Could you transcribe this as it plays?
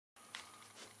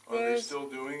Are they still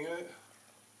doing it?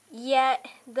 Yeah,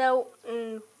 the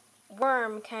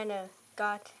worm kind of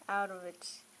got out of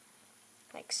its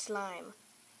like slime.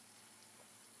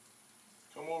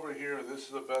 Come over here. This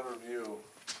is a better view.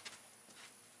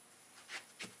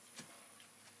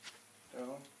 Down,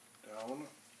 down.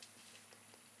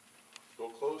 Go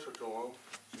closer to them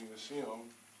so you can see them.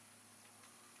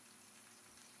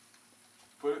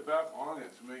 Put it back on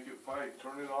it to make it fight.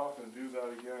 Turn it off and do that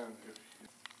again.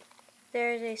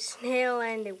 There's a snail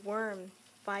and a worm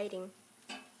fighting.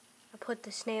 I put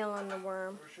the snail on the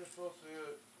worm. First you're supposed to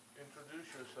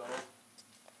introduce yourself.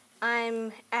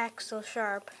 I'm Axel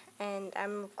Sharp, and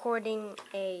I'm recording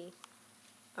a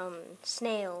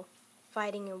snail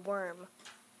fighting a worm.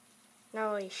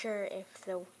 Not really sure if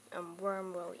the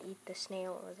worm will eat the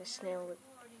snail or the snail will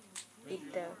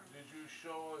eat the... Did you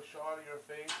show a shot of your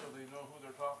face so they know who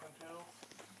they're talking to?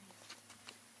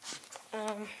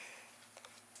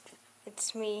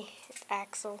 It's me, it's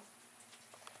Axel.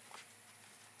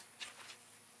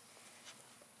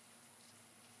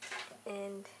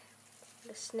 And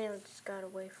the snail just got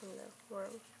away from the worm.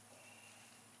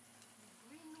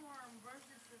 Green worm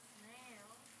versus the snail.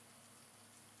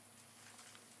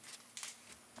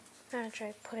 I'm gonna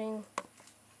try putting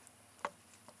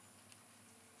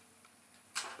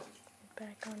it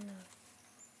back on the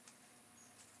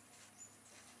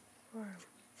worm.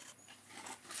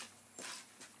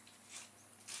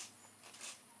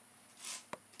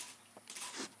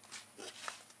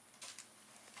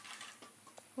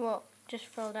 Well, just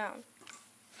fell down.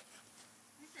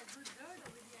 This is a good dirt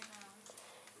over here now.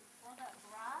 All that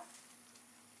grass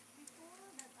before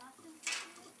that Austin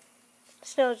put in,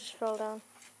 Snail just fell down.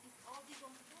 it's all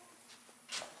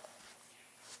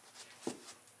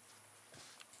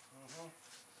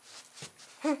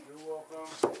decomposed. You're welcome.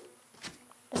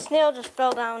 The snail just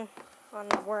fell down on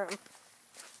the worm. Did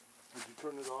you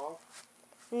turn it off?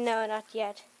 No, not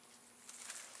yet.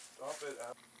 Stop it.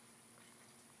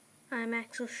 I'm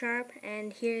Axel Sharp,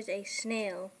 and here's a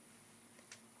snail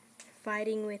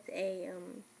fighting with a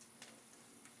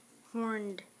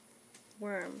horned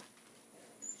worm.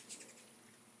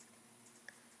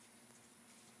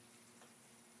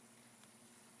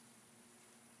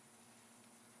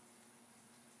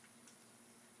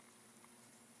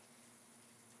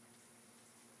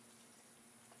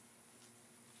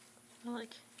 I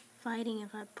like fighting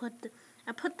if I put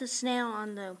the snail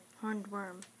on the horned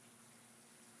worm.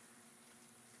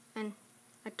 And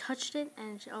I touched it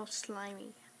and it's all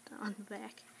slimy on the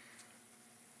back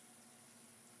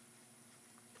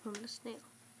from the snail.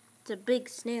 It's a big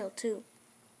snail too.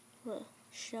 Look,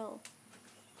 shell.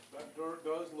 That dirt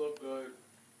does look good.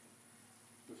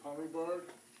 This hummingbird?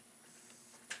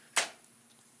 I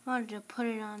wanted to put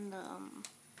it on the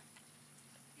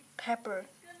pepper,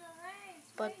 It's gonna rain.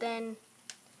 but then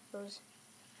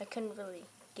I couldn't really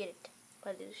get it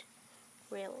by these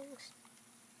railings.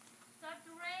 Start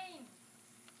to rain.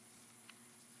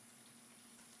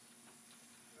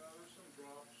 Yeah, there's some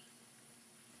drops.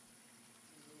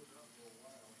 It was up for a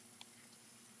while.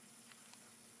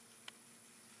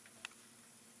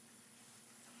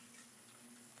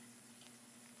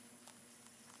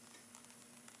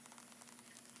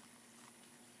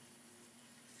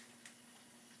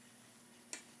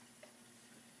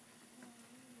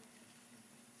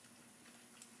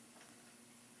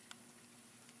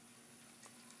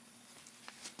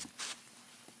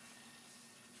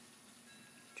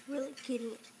 It's really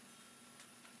getting it.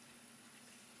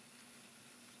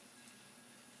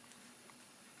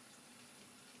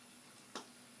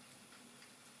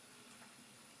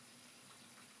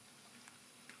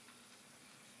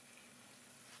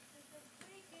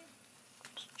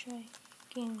 Let's try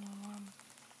getting the worm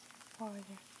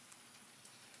farther.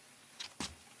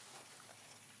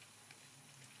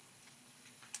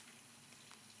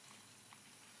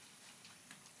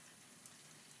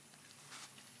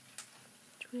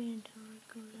 Just wait until it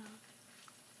goes out.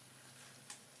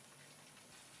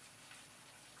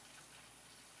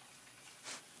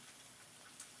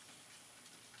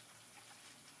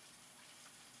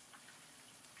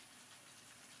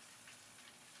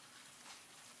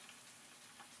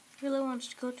 Really wants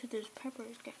to go to those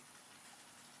peppers again.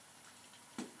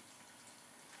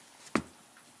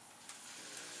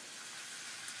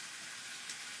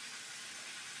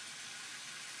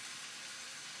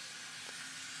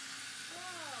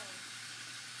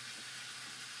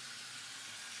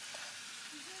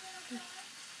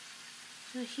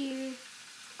 So here,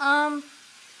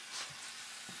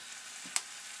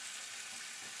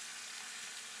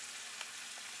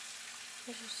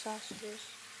 there's the sausages.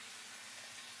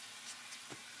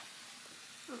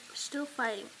 Oh, still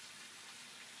fighting.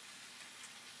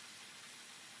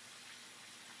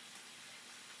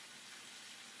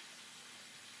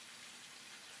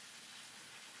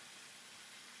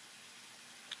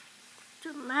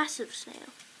 a massive snail.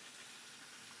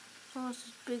 Almost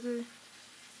as bigger.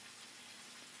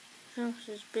 Almost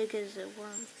as big as a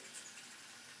worm.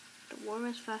 The worm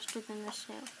is faster than the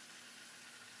snail.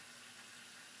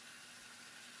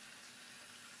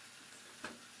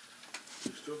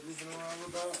 You still goofing around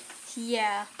with that?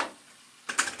 Yeah.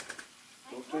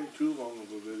 Don't take too long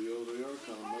of a video. They are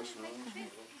kind of messing around.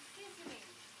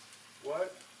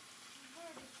 What?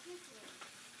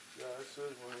 Yeah, it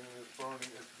says when it's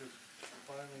burning, it's just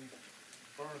finally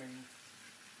burning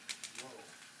low.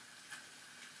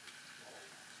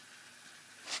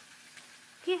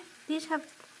 Yeah,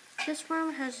 this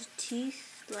worm has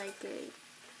teeth like a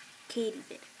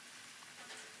katydid.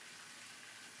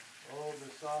 Oh, the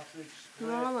sausage split.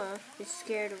 Mama is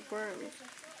scared of worms,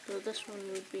 so this one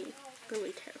would be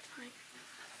really terrifying.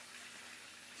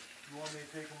 You want me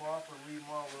to take them off or leave them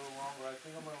on a little longer? I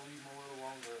think I'm going to leave them a little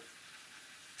longer.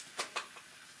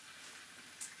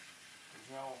 Because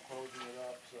now I'm closing it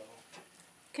up, so.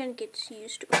 Kind of gets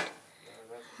used to it. Yeah,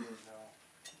 that's good now.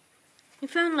 We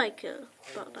found like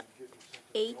about like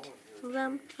 8 of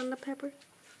them on the pepper.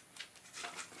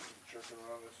 Checking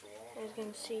around this along. As you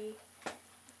can see,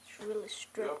 it's really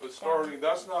stripped Yep, it's starting.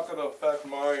 That's not going to affect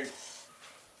my Let's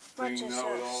thing just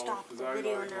now at all. stop the Because I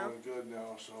video got it now. going good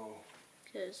now, so.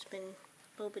 Because it's been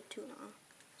a little bit too long.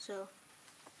 So,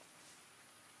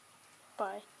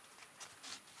 bye.